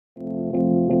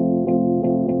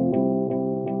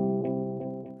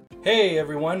Hey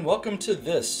everyone, welcome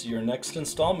to your next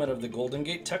installment of the Golden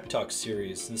Gate Tech Talk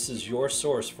series. This is your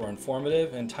source for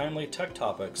informative and timely tech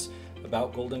topics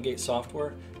about Golden Gate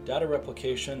software, data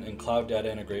replication, and cloud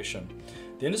data integration.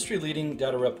 The industry leading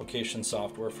data replication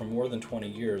software for more than 20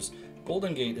 years,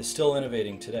 Golden Gate is still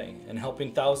innovating today and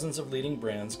helping thousands of leading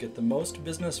brands get the most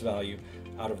business value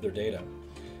out of their data.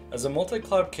 As a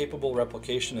multi-cloud capable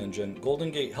replication engine,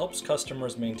 Golden Gate helps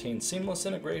customers maintain seamless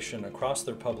integration across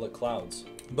their public clouds.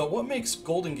 But what makes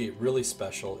Golden Gate really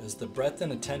special is the breadth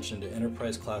and attention to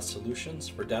enterprise class solutions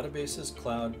for databases,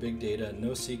 cloud, big data,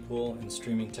 NoSQL, and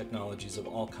streaming technologies of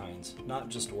all kinds, not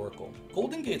just Oracle.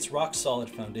 Golden Gate's rock-solid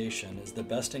foundation is the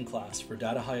best in class for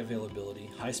data high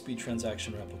availability, high-speed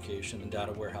transaction replication, and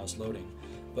data warehouse loading.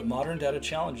 But modern data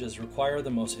challenges require the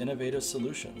most innovative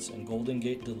solutions, and Golden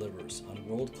Gate delivers on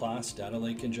world-class data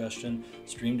lake ingestion,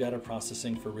 stream data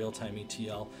processing for real-time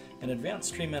ETL, and advanced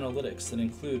stream analytics that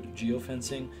include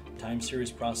geofencing, time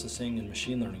series processing, and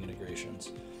machine learning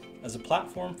integrations. As a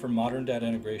platform for modern data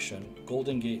integration,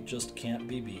 Golden Gate just can't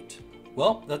be beat.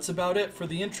 Well, that's about it for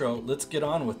the intro. Let's get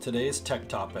on with today's tech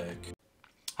topic.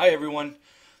 Hi everyone.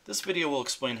 This video will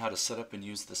explain how to set up and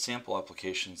use the sample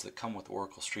applications that come with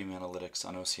Oracle Stream Analytics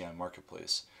on OCI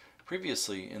Marketplace.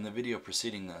 Previously, in the video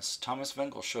preceding this, Thomas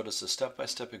Vengel showed us a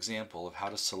step-by-step example of how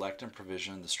to select and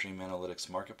provision the Stream Analytics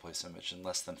Marketplace image in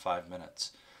less than 5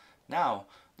 minutes. Now,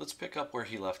 let's pick up where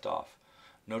he left off.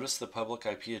 Notice the public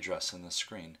IP address in this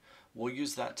screen. We'll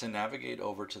use that to navigate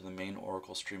over to the main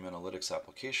Oracle Stream Analytics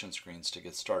application screens to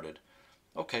get started.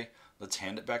 Okay, let's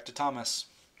hand it back to Thomas.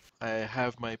 I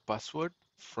have my password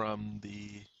from the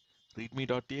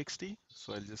readme.txt,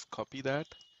 so I'll just copy that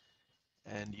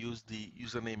and use the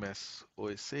username as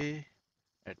OSA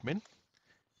admin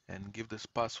and give this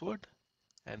password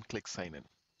and click sign in.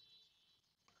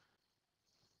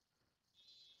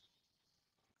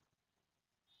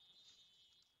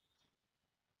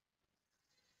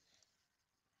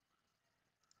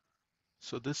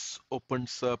 So this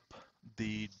opens up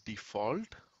the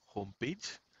default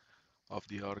homepage of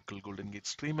the Oracle Golden Gate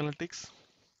Stream Analytics.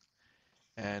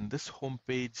 And this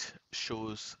homepage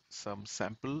shows some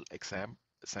sample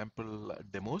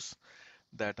demos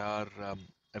that are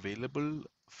available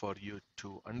for you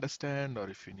to understand, or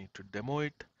if you need to demo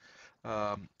it,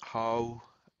 how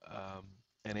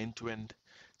an end-to-end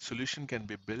solution can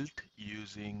be built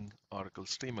using Oracle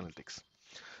Stream Analytics.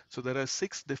 So there are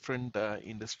 6 different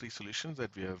industry solutions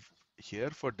that we have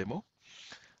here for demo.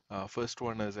 First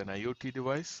one is an IoT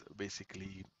device,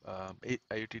 basically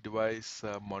IoT device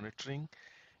monitoring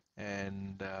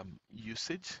and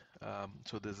usage.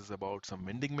 So this is about some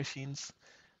vending machines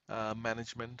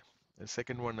management. The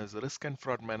second one is risk and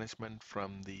fraud management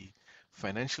from the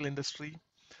financial industry.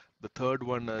 The third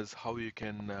one is how you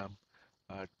can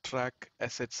track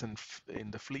assets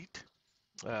in the fleet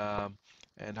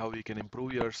and how you can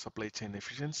improve your supply chain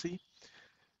efficiency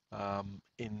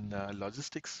in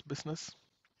logistics business.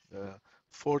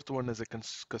 Fourth one is a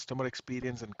customer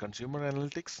experience and consumer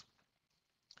analytics.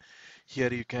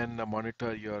 Here you can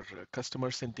monitor your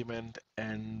customer sentiment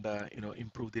and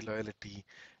improve the loyalty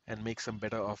and make some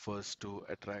better offers to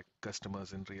attract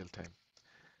customers in real time.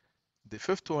 The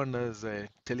fifth one is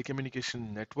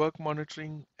telecommunication network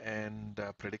monitoring and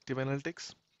predictive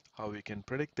analytics, how we can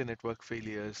predict the network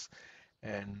failures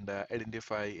and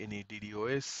identify any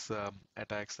DDoS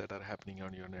attacks that are happening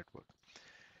on your network.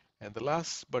 And the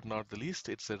last but not the least,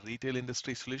 it's a retail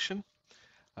industry solution.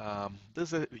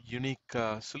 This is a unique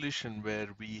solution where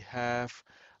we have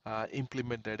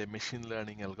implemented a machine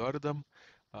learning algorithm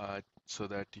so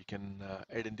that you can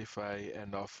identify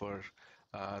and offer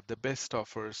the best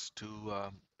offers to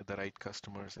the right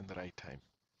customers in the right time.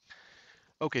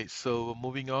 Okay, so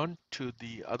moving on to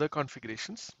the other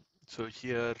configurations. So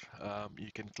here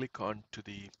you can click on to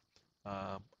the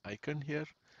icon here,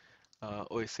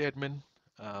 OSA admin.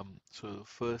 So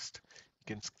first you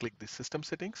can click the system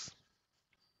settings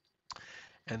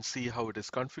and see how it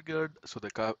is configured. So the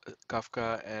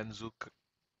Kafka and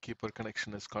Zookeeper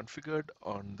connection is configured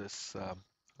on this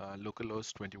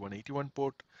localhost 2181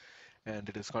 port, and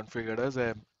it is configured as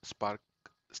a Spark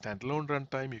standalone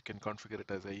runtime. You can configure it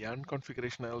as a YARN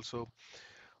configuration also,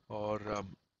 or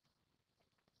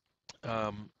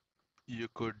you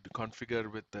could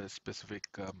configure with a specific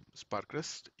Spark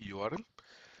REST URL.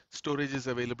 Storage is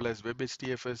available as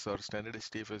WebHDFS or standard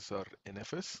HDFS or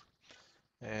NFS.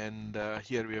 And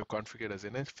here we have configured as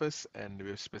NFS, and we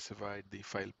have specified the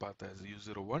file path as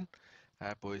U01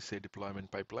 app OSA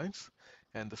deployment pipelines,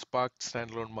 and the Spark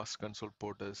standalone master console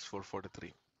port is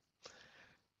 443.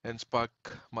 And Spark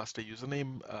master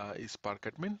username is Spark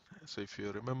admin. So if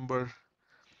you remember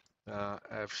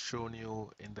I've shown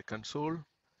you in the console.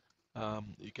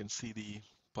 You can see the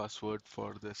password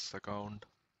for this account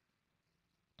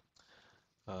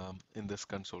in this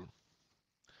console.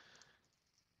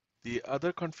 The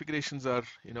other configurations are,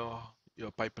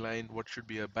 your pipeline, what should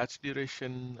be a batch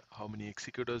duration, how many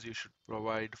executors you should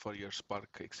provide for your Spark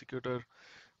executor,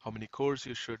 how many cores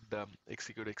you should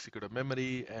execute executor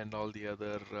memory, and all the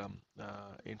other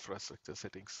infrastructure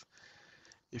settings.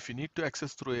 If you need to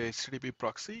access through a HTTP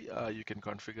proxy, you can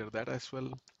configure that as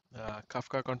well.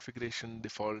 Kafka configuration,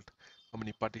 default, how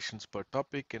many partitions per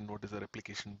topic, and what is the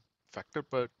replication factor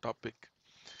per topic.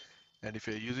 And if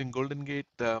you're using Golden Gate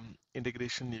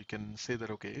integration, you can say that,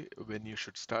 okay, when you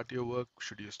should start your work,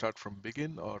 should you start from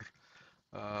begin, or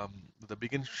the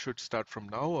begin should start from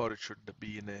now, or it should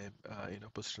be in a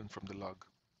position from the log.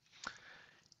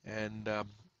 And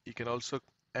you can also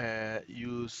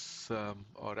use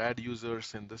or add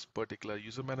users in this particular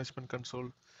user management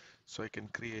console. So I can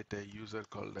create a user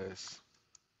called as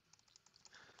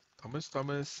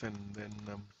Thomas, and then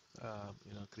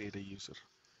create a user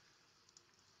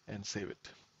and save it.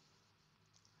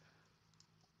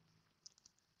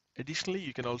 Additionally,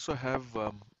 you can also have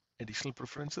additional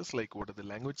preferences, like what are the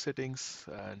language settings,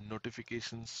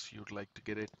 notifications you'd like to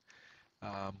get it,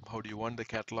 how do you want the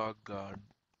catalog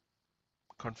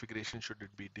configuration, should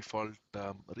it be default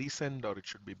recent, or it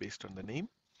should be based on the name,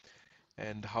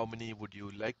 and how many would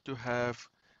you like to have.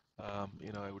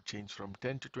 I would change from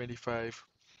 10 to 25,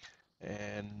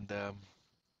 and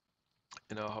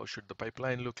how should the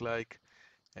pipeline look like,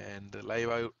 and the live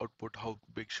output, how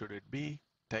big should it be,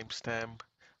 timestamp,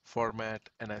 format,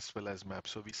 and as well as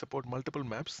maps. So we support multiple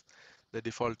maps. The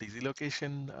default easy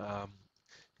location.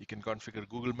 You can configure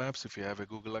Google Maps if you have a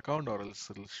Google account, or else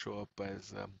it'll show up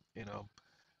as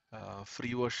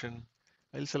free version.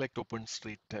 I'll select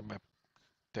OpenStreetMap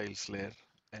tiles layer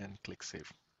and click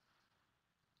Save.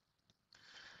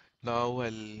 Now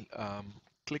I'll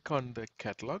click on the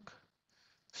catalog.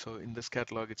 So in this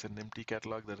catalog, it's an empty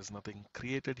catalog. There is nothing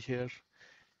created here.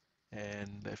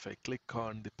 And if I click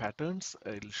on the patterns,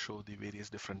 it'll show the various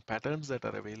different patterns that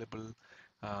are available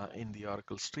in the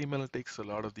Oracle Stream Analytics. A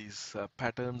lot of these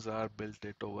patterns are built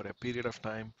it over a period of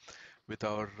time with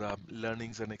our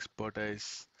learnings and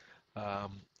expertise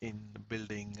in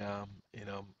building,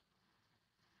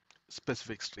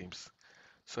 specific streams.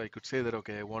 So I could say that,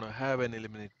 okay, I want to have an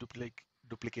eliminate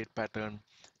duplicate pattern,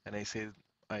 and I say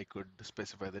I could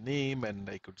specify the name, and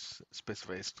I could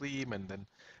specify a stream, and then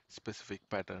specific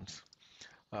patterns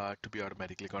to be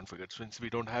automatically configured. Since we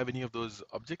don't have any of those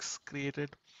objects created,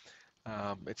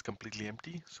 it's completely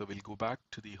empty. So we'll go back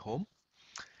to the home,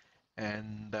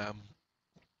 and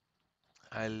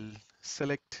I'll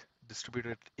select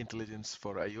distributed intelligence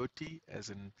for IoT as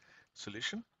in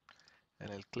solution,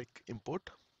 and I'll click import,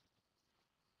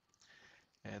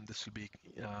 and this will be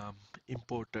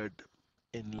imported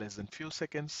in less than few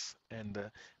seconds, and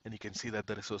you can see that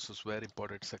the resources were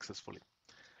imported successfully.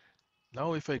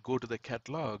 Now if I go to the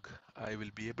catalog, I will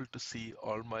be able to see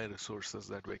all my resources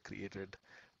that were created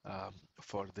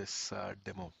for this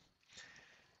demo.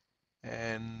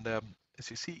 And as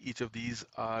you see, each of these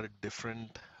are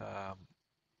different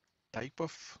type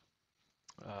of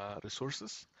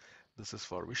resources. This is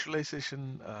for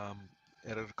visualization.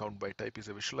 Error count by type is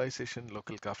a visualization.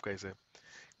 Local Kafka is a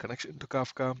connection to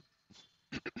Kafka.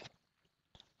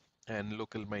 And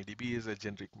local MyDB is a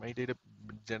generic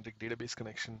database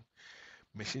connection.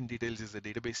 Machine details is a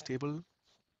database table.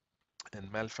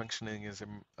 And malfunctioning is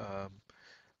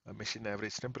a machine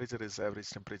average temperature is average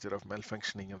temperature of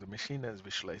malfunctioning of the machine as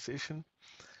visualization.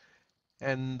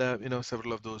 And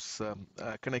several of those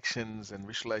connections and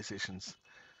visualizations.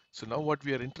 So now what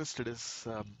we are interested is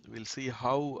we'll see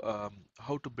how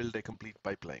to build a complete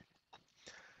pipeline.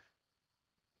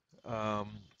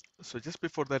 So just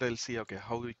before that, I'll see, okay,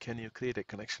 can you create a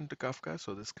connection to Kafka?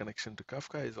 So this connection to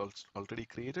Kafka is also already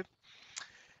created.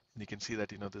 And you can see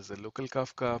that, there's a local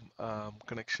Kafka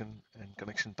connection, and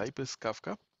connection type is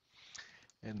Kafka.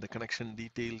 And the connection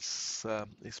details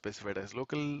is specified as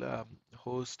local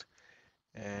host.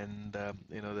 And,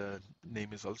 the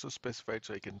name is also specified.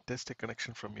 So I can test a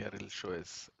connection from here. It'll show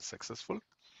as successful.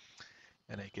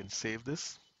 And I can save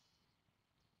this.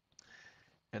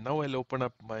 And now I'll open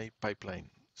up my pipeline.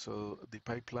 So the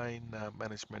pipeline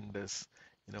management is,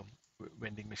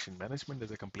 vending machine management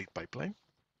is a complete pipeline.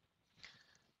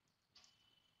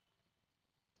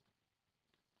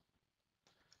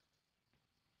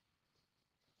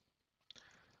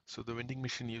 So the vending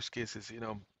machine use case is,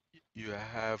 you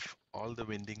have all the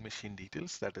vending machine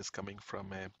details that is coming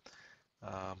from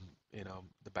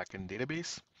the backend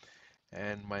database.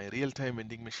 And my real-time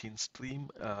vending machine stream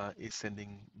is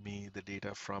sending me the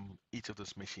data from each of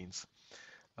those machines.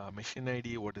 Machine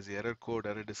ID, what is the error code,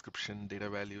 error description, data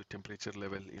value, temperature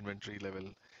level, inventory level,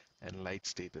 and light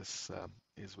status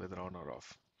is whether on or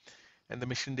off. And the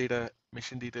machine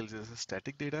details is a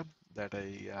static data that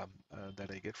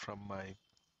I get from my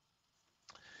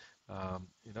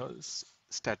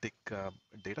static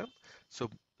data. So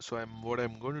what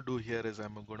I'm going to do here is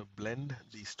I'm going to blend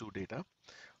these two data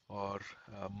or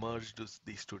merge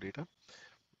these two data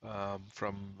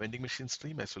from vending machine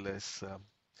stream as well as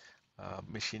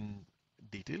machine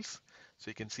details. So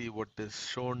you can see what is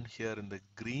shown here in the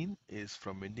green is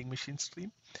from vending machine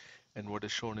stream, and what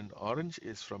is shown in orange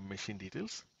is from machine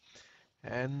details.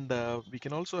 And we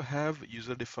can also have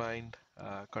user-defined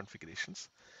configurations.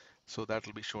 So that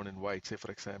will be shown in white. Say,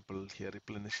 for example, here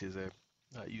replenish is a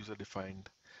user-defined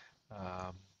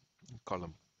um,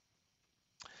 column.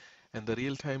 And the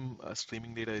real-time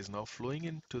streaming data is now flowing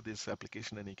into this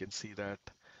application, and you can see that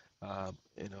um,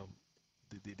 you know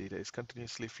the data is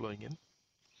continuously flowing in.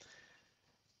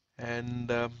 And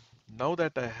now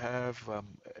that I have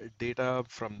data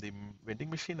from the vending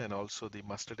machine and also the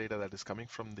master data that is coming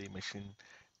from the machine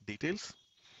details,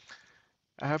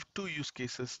 I have two use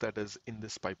cases that is in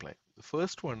this pipeline. The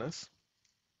first one is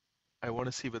I want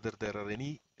to see whether there are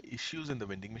any issues in the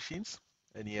vending machines,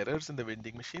 any errors in the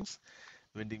vending machines.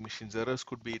 Vending machines errors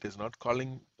could be it is not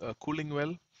cooling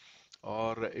well,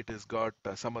 or it has got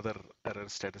some other error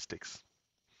statistics,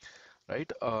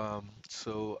 right?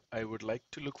 So I would like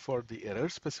to look for the error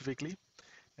specifically,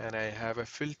 and I have a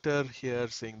filter here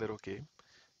saying that, okay,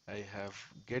 I have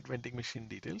get vending machine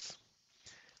details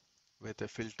with a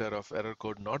filter of error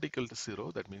code not equal to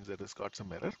 0. That means that it's got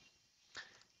some error.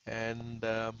 And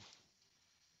I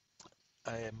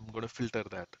am going to filter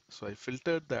that. So I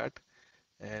filtered that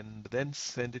and then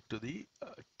send it to the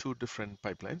two different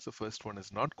pipelines. The first one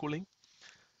is not cooling.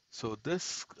 So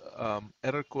this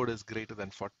error code is greater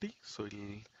than 40. So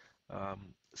it'll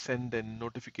send a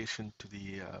notification to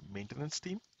the maintenance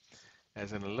team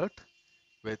as an alert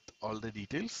with all the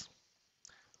details,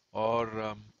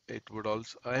 or it would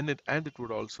also it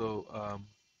would also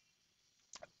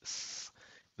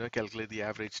calculate the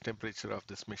average temperature of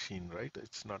this machine, right?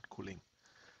 It's not cooling.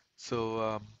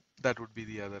 So that would be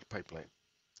the other pipeline.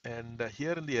 And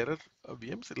here in the error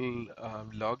VMs, it'll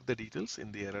log the details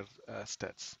in the error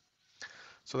stats.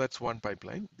 So that's one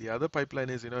pipeline. The other pipeline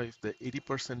is, if the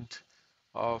 80%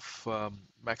 of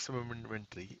maximum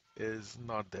inventory is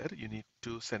not there, you need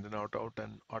to send out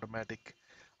an automatic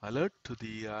alert to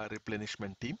the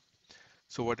replenishment team.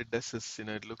 So what it does is,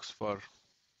 it looks for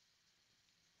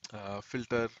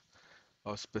filter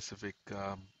or specific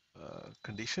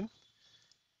condition,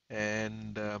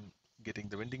 and getting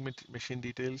the vending machine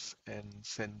details and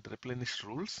send replenish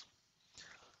rules,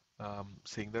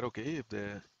 saying that, okay, if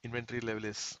the inventory level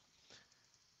is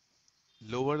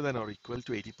lower than or equal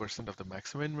to 80% of the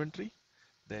maximum inventory,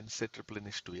 then set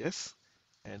replenish to yes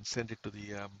and send it to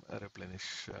the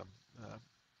replenish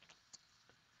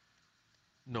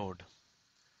node.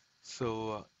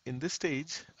 So in this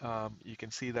stage, you can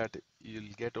see that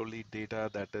you'll get only data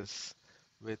that is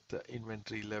with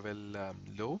inventory level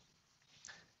low,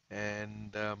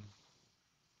 and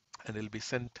it'll be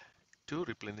sent to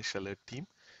replenish alert team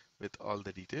with all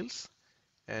the details,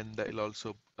 and it'll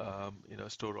also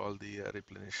store all the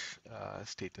replenish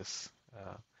status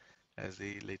as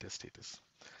the latest status.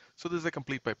 So this is a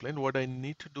complete pipeline. What I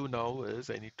need to do now is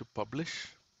I need to publish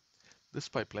this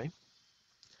pipeline.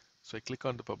 So I click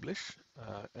on the publish,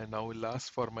 and now we'll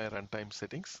ask for my runtime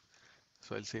settings.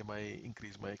 So I'll say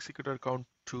increase my executor count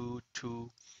to 2,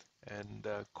 and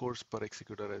cores per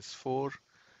executor is 4,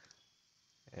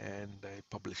 and I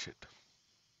publish it.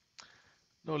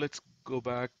 Now let's go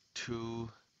back to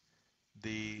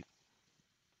the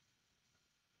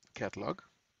catalog.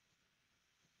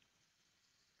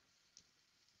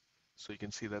 So you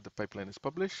can see that the pipeline is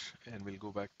published, and we'll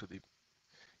go back to the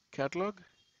catalog,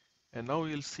 and now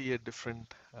you'll see a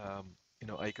different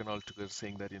icon altogether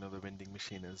saying that the vending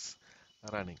machine is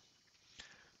running.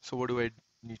 So what do I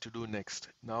need to do next?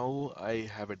 Now I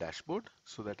have a dashboard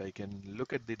so that I can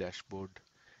look at the dashboard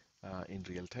in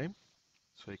real time.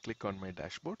 So I click on my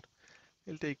dashboard.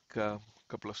 It'll take a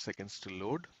couple of seconds to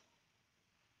load.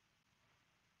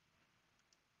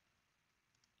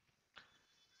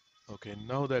 Okay,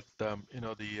 now that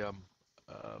the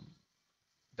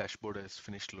dashboard has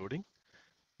finished loading,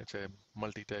 it's a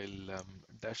multi-tile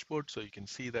dashboard, so you can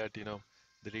see that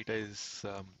the data is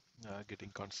getting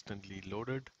constantly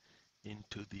loaded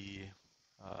into the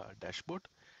dashboard,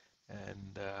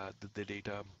 and the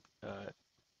data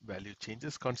value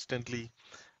changes constantly.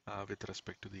 with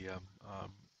respect to the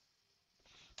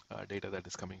data that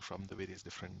is coming from the various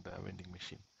different vending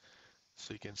machine.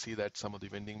 So you can see that some of the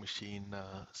vending machine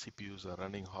CPUs are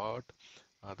running hot.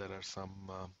 There are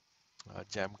some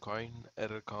jam coin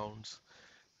error counts.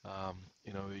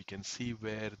 You can see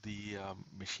where the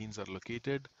machines are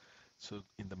located. So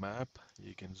in the map,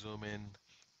 you can zoom in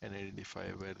and identify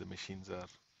where the machines are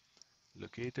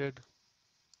located.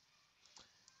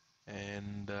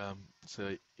 And a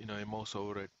mouse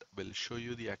over it will show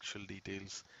you the actual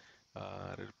details.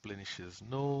 Replenishes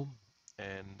no,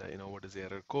 and what is the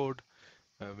error code.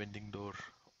 Vending door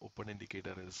open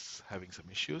indicator is having some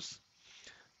issues,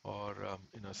 or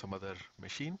some other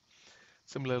machine.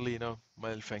 Similarly,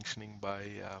 malfunctioning by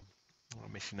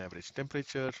machine average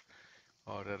temperature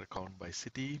or error count by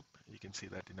city. You can see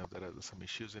that there are some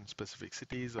issues in specific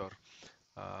cities or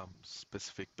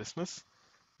specific business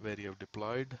where you have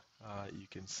deployed. You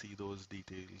can see those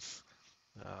details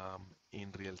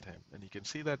in real time, and you can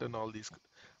see that in all these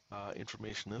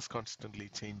information is constantly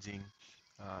changing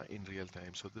in real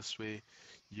time. So this way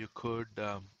you could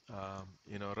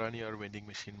run your vending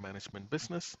machine management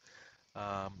business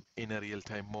in a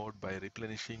real-time mode by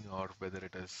replenishing, or whether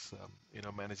it is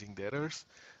managing the errors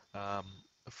um,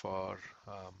 for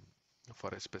um, for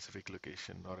a specific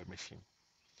location or a machine.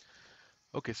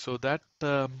 Okay, so that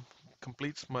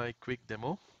completes my quick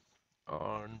demo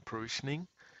on provisioning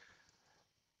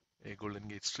a Golden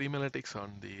Gate Stream Analytics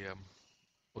on the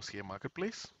OCI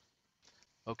Marketplace.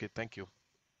 Okay, thank you.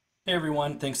 Hey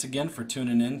everyone, thanks again for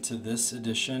tuning in to this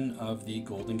edition of the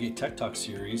Golden Gate Tech Talk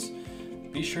series.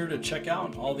 Be sure to check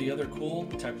out all the other cool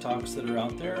Tech Talks that are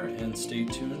out there and stay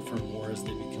tuned for more as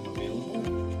they become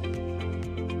available.